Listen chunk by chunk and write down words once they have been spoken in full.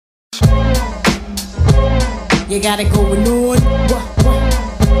You got it going on.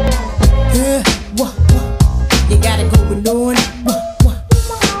 Yeah, you got it going on.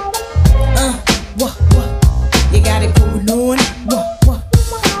 You got it going on.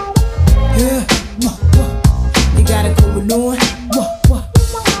 Yeah, you got it going on.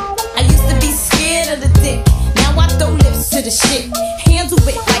 I used to be scared of the dick. Now I throw lips to the shit. Handle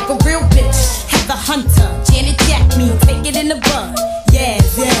it like a real bitch. Have the hunter, Janet Jack me, take it in the bud.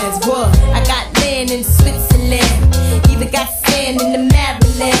 Yes, what? I got land in Switzerland, even got sand in the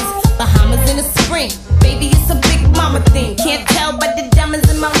Maryland, Bahamas in the spring. Baby, it's a Big Momma thing. Can't tell by the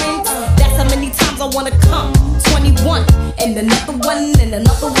diamonds in my rings. That's how many times I wanna come. 21, and another one, and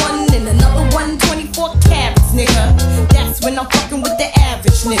another one, and another one. 24 carats, nigga. That's when I'm fucking with the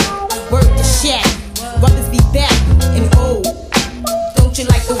average nigga. Word to Shaq, brothers be back and old. Don't you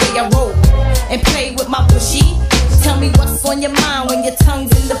like the way I roll and play with my bushy? Tell me what's on your mind when your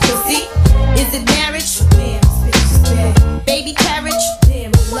tongue's in the pussy. Is it marriage? Damn, bitch, dead. Baby carriage? Damn,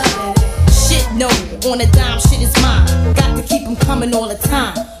 I love that. Shit, no, on a dime, shit is mine. Got to keep them coming all the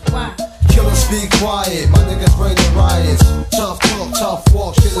time. Why? Killers be quiet, my niggas bring the riots. Tough